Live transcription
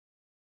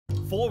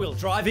Four-wheel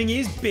driving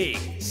is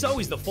big. So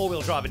is the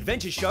Four-Wheel Drive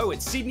Adventure Show at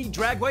Sydney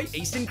Dragway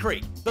Eastern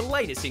Creek. The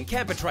latest in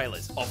camper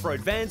trailers, off-road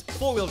vans,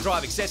 four-wheel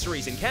drive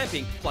accessories and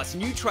camping, plus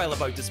new trailer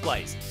boat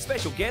displays.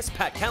 Special guests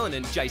Pat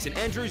Callinan, Jason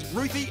Andrews,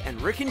 Roothy and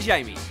Rick and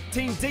Jamie.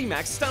 Team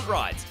D-Max stunt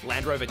rides,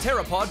 Landrover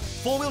Terrapod,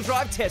 four-wheel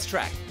drive test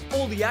track.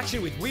 All the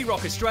action with We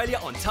Rock Australia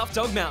on Tough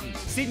Dog Mountain.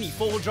 Sydney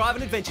Four-Wheel Drive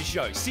and Adventure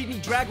Show, Sydney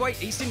Dragway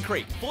Eastern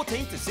Creek,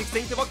 14th to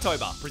 16th of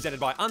October.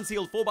 Presented by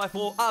Unsealed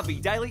 4x4, RV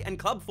Daily and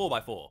Club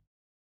 4x4.